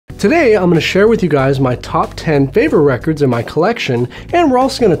Today I'm going to share with you guys my top 10 favorite records in my collection, and we're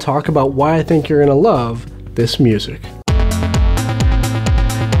also going to talk about why I think you're going to love this music.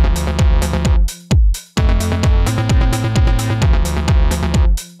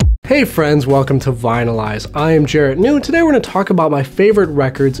 Hey friends, welcome to Eyezz. I am Jarrett New, and today we're going to talk about my favorite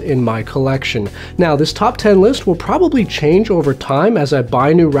records in my collection. Now, this top 10 list will probably change over time as I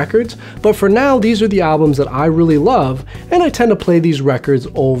buy new records, but for now, these are the albums that I really love, and I tend to play these records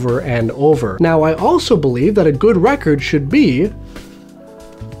over and over. Now, I also believe that a good record should be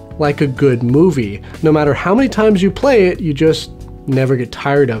like a good movie. No matter how many times you play it, you just never get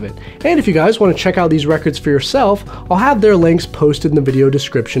tired of it. And if you guys want to check out these records for yourself, I'll have their links posted in the video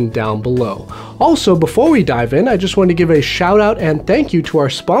description down below. Also, before we dive in, I just want to give a shout out and thank you to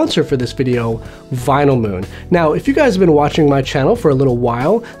our sponsor for this video, Vinyl Moon. Now, if you guys have been watching my channel for a little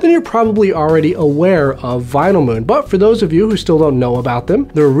while, then you're probably already aware of Vinyl Moon, but for those of you who still don't know about them,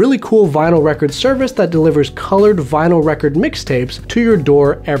 they're a really cool vinyl record service that delivers colored vinyl record mixtapes to your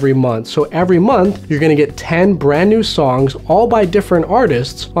door every month. So every month, you're going to get 10 brand new songs, all by different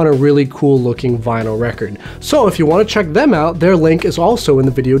artists, on a really cool looking vinyl record. So if you want to check them out, their link is also in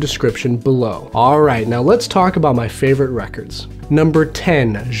the video description below. Alright, now let's talk about my favorite records. Number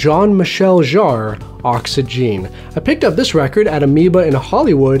 10, Jean-Michel Jarre, Oxygene. I picked up this record at Amoeba in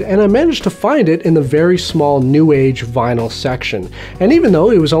Hollywood, and I managed to find it in the very small new age vinyl section. And even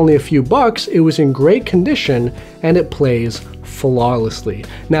though it was only a few bucks, it was in great condition and it plays flawlessly.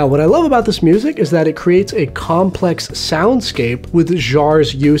 Now, what I love about this music is that it creates a complex soundscape with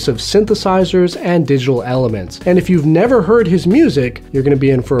Jarre's use of synthesizers and digital elements. And if you've never heard his music, you're going to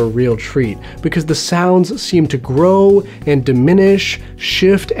be in for a real treat, because the sounds seem to grow and diminish,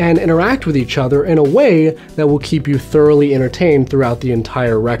 shift, and interact with each other in a way that will keep you thoroughly entertained throughout the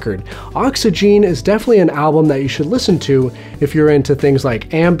entire record. Oxygene is definitely an album that you should listen to if you're into things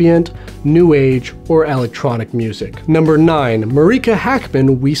like ambient, new age, or electronic music. Number 9, Marika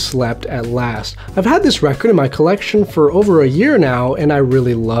Hackman, We Slept at Last. I've had this record in my collection for over a year now, and I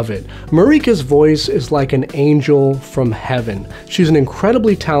really love it. Marika's voice is like an angel from heaven. She's an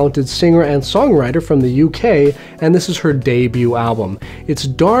incredibly talented singer and songwriter from the UK, and this is her debut album. It's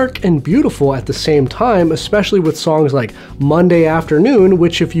dark and beautiful at the same time, especially with songs like Monday Afternoon,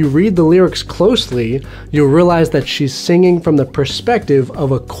 which if you read the lyrics closely, you'll realize that she's singing from the perspective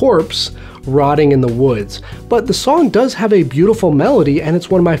of a corpse rotting in the woods. But the song does have a beautiful melody, and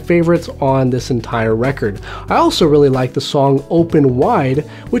it's one of my favorites on this entire record. I also really like the song Open Wide,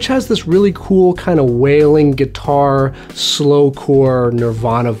 which has this really cool kind of wailing guitar, slowcore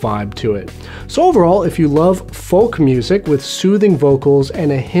Nirvana vibe to it. So overall, if you love folk music with soothing vocals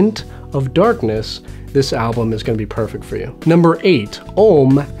and a hint of darkness, this album is going to be perfect for you. Number 8,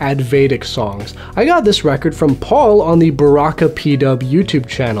 Om Advaitic Songs. I got this record from Paul on the Baraka PW YouTube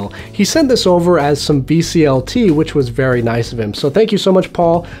channel. He sent this over as some VCLT, which was very nice of him. So thank you so much,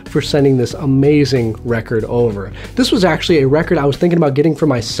 Paul, for sending this amazing record over. This was actually a record I was thinking about getting for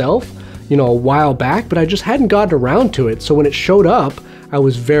myself, a while back, but I just hadn't gotten around to it. So when it showed up, I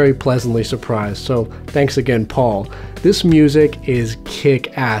was very pleasantly surprised. So thanks again, Paul. This music is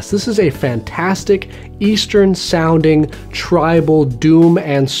kick-ass. This is a fantastic Eastern sounding tribal doom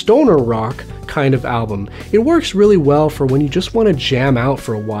and stoner rock kind of album. It works really well for when you just want to jam out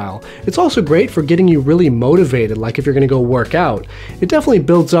for a while. It's also great for getting you really motivated, like if you're going to go work out. It definitely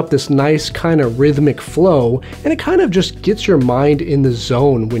builds up this nice kind of rhythmic flow, and it kind of just gets your mind in the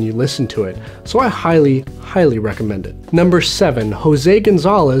zone when you listen to it. So I highly recommend it. Number 7, Jose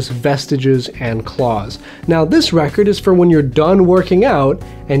Gonzalez, Vestiges and Claws. Now this record is for when you're done working out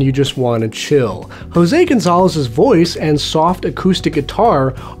and you just want to chill. Jose Gonzalez's voice and soft acoustic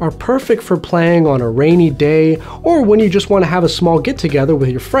guitar are perfect for playing on a rainy day, or when you just want to have a small get-together with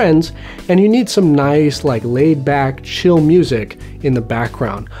your friends and you need some nice, laid-back, chill music in the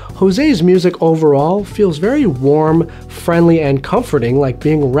background. Jose's music overall feels very warm, friendly, and comforting, like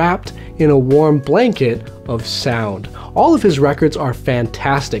being wrapped in a warm blanket of sound. All of his records are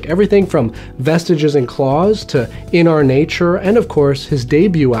fantastic, everything from Vestiges and Claws to In Our Nature, and of course his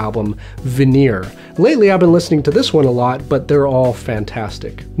debut album, Veneer. Lately I've been listening to this one a lot, but they're all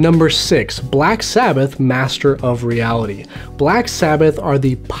fantastic. Number 6, Black Sabbath, Master of Reality. Black Sabbath are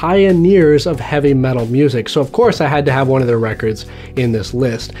the pioneers of heavy metal music, so of course I had to have one of their records in this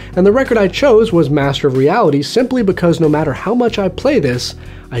list. And the record I chose was Master of Reality simply because no matter how much I play this,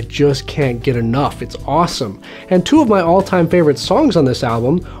 I just can't get enough. It's awesome. And two of my all-time favorite songs on this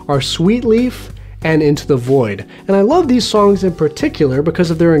album are Sweet Leaf and Into the Void. And I love these songs in particular because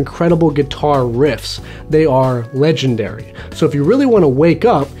of their incredible guitar riffs. They are legendary. So if you really want to wake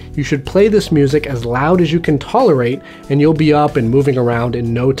up, you should play this music as loud as you can tolerate, and you'll be up and moving around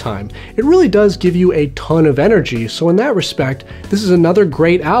in no time. It really does give you a ton of energy, so in that respect, this is another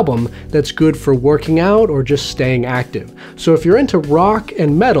great album that's good for working out or just staying active. So if you're into rock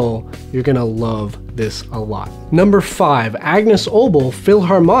and metal, you're gonna love this a lot. Number 5, Agnes Obel,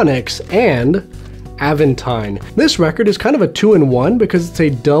 Philharmonics, and Aventine. This record is kind of a 2-in-1 because it's a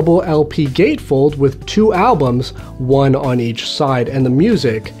double LP gatefold with 2 albums, one on each side, and the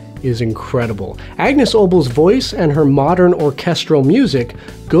music is incredible. Agnes Obel's voice and her modern orchestral music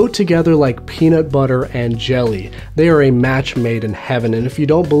go together like peanut butter and jelly. They are a match made in heaven, and if you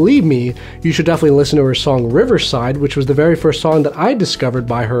don't believe me, you should definitely listen to her song Riverside, which was the very first song that I discovered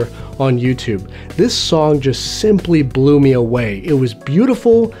by her on YouTube. This song just simply blew me away. It was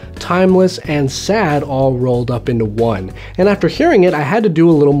beautiful, timeless, and sad all rolled up into one. And after hearing it, I had to do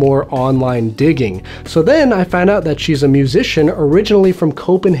a little more online digging. So then I found out that she's a musician originally from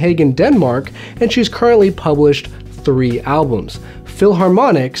Copenhagen, Denmark, and she's currently published 3 albums: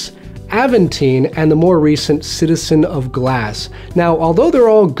 Philharmonics, Aventine, and the more recent Citizen of Glass. Now, although they're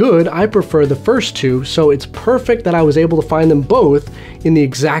all good, I prefer the first 2, so it's perfect that I was able to find them both in the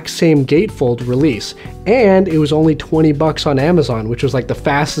exact same gatefold release. And it was only 20 bucks on Amazon, which was like the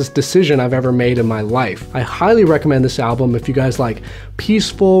fastest decision I've ever made in my life. I highly recommend this album if you guys like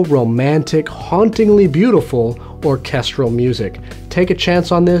peaceful, romantic, hauntingly beautiful orchestral music. Take a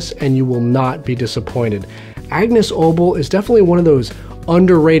chance on this and you will not be disappointed. Agnes Obel is definitely one of those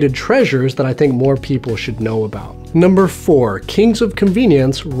underrated treasures that I think more people should know about. Number 4, Kings of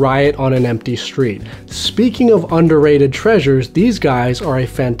Convenience, Riot on an Empty Street. Speaking of underrated treasures, these guys are a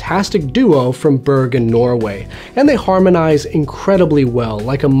fantastic duo from Bergen, Norway, and they harmonize incredibly well,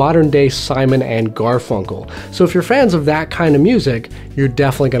 like a modern-day Simon and Garfunkel. So if you're fans of that kind of music, you're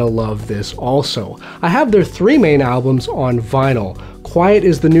definitely gonna love this also. I have their 3 main albums on vinyl: Quiet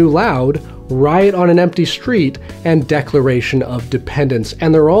is the New Loud, Riot on an Empty Street, and Declaration of Dependence,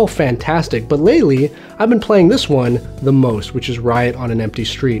 and they're all fantastic, but lately I've been playing this one the most, which is Riot on an Empty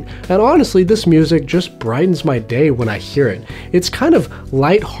Street, and honestly this music just brightens my day when I hear it. It's kind of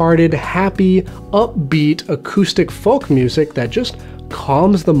light-hearted, happy, upbeat, acoustic folk music that just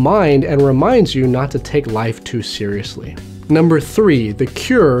calms the mind and reminds you not to take life too seriously. Number 3, The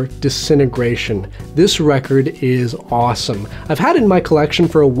Cure, Disintegration. This record is awesome. I've had it in my collection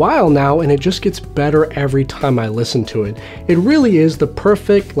for a while now and it just gets better every time I listen to it. It really is the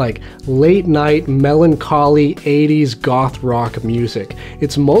perfect, like, late night, melancholy 80s goth rock music.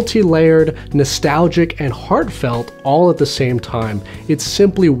 It's multi-layered, nostalgic, and heartfelt all at the same time. It's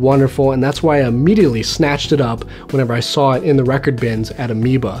simply wonderful, and that's why I immediately snatched it up whenever I saw it in the record bins at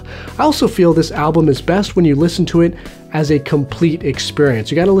Amoeba. I also feel this album is best when you listen to it as a complete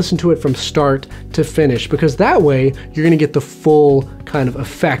experience. You gotta listen to it from start to finish, because that way you're gonna get the full kind of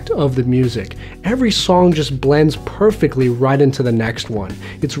effect of the music. Every song just blends perfectly right into the next one.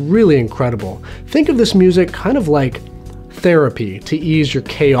 It's really incredible. Think of this music kind of like therapy to ease your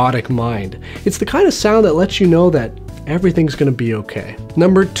chaotic mind. It's the kind of sound that lets you know that everything's gonna be okay.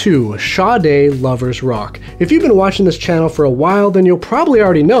 Number 2, Sade, Lovers Rock. If you've been watching this channel for a while, then you'll probably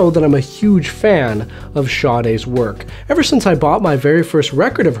already know that I'm a huge fan of Sade's work. Ever since I bought my very first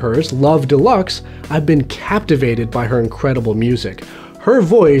record of hers, Love Deluxe, I've been captivated by her incredible music. Her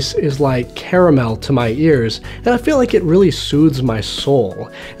voice is like caramel to my ears, and I feel like it really soothes my soul.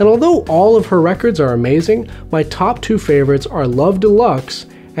 And although all of her records are amazing, my top 2 favorites are Love Deluxe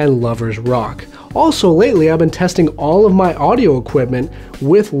and Lovers Rock. Also, lately I've been testing all of my audio equipment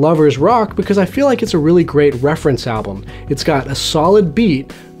with Lovers Rock because I feel like it's a really great reference album. It's got a solid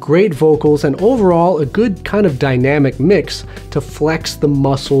beat, great vocals, and overall a good kind of dynamic mix to flex the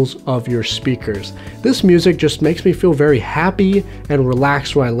muscles of your speakers. This music just makes me feel very happy and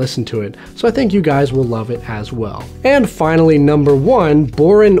relaxed when I listen to it, so I think you guys will love it as well. And finally, number 1,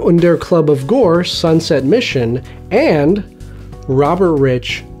 Boren Under Club of Gore, Sunset Mission, and Robert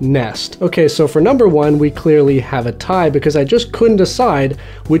Rich, Nest. Okay, so for number 1, we clearly have a tie because I just couldn't decide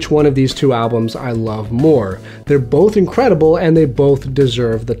which one of these 2 albums I love more. They're both incredible and they both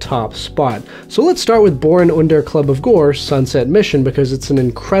deserve the top spot. So let's start with Boren Under Club of Gore, Sunset Mission, because it's an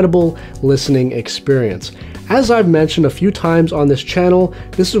incredible listening experience. As I've mentioned a few times on this channel,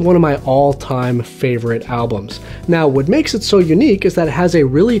 this is one of my all-time favorite albums. Now, what makes it so unique is that it has a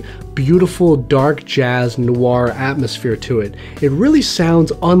really beautiful dark jazz noir atmosphere to it. It really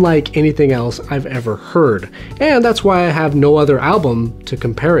sounds unlike anything else I've ever heard, and that's why I have no other album to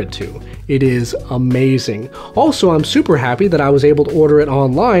compare it to. It is amazing. Also, I'm super happy that I was able to order it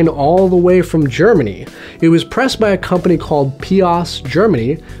online all the way from Germany. It was pressed by a company called PIAS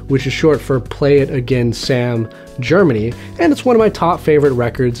Germany, which is short for Play It Again Sam Germany, and it's one of my top favorite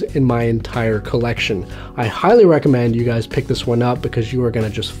records in my entire collection. I highly recommend you guys pick this one up because you are going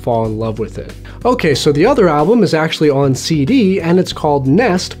to just fall in love with it. Okay, so the other album is actually on CD, and it's called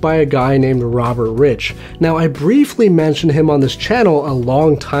Nest by a guy named Robert Rich. Now, I briefly mentioned him on this channel a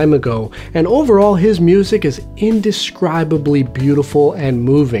long time ago, and overall his music is indescribably beautiful and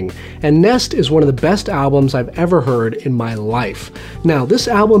moving, and Nest is one of the best albums I've ever heard in my life. Now, this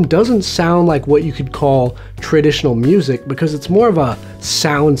album doesn't sound like what you could call traditional music because it's more of a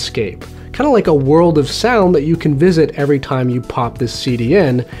soundscape, kind of like a world of sound that you can visit every time you pop this CD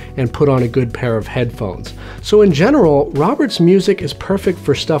in and put on a good pair of headphones. So in general, Robert's music is perfect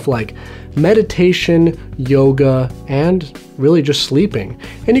for stuff like meditation, yoga, and really just sleeping.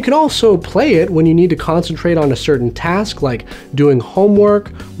 And you can also play it when you need to concentrate on a certain task like doing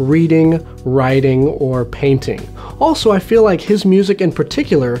homework, reading, writing, or painting. Also, I feel like his music in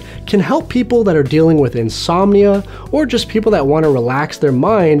particular can help people that are dealing with insomnia or just people that want to relax their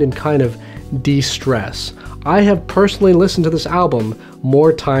mind and kind of de-stress. I have personally listened to this album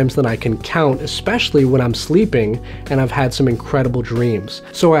more times than I can count, especially when I'm sleeping and I've had some incredible dreams.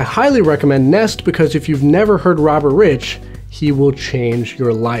 So I highly recommend Nest because if you've never heard Robert Rich, he will change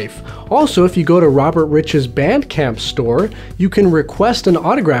your life. Also, if you go to Robert Rich's Bandcamp store, you can request an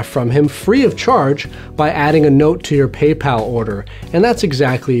autograph from him free of charge by adding a note to your PayPal order. And that's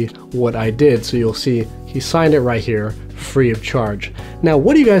exactly what I did. So you'll see he signed it right here, free of charge. Now,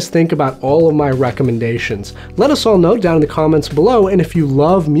 what do you guys think about all of my recommendations? Let us all know down in the comments below, and if you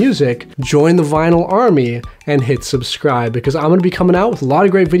love music, join the vinyl army and hit subscribe because I'm going to be coming out with a lot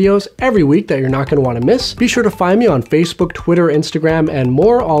of great videos every week that you're not going to want to miss. Be sure to find me on Facebook, Twitter, Instagram, and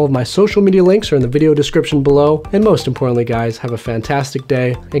more. All of my social media links are in the video description below. And most importantly, guys, have a fantastic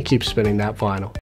day and keep spinning that vinyl.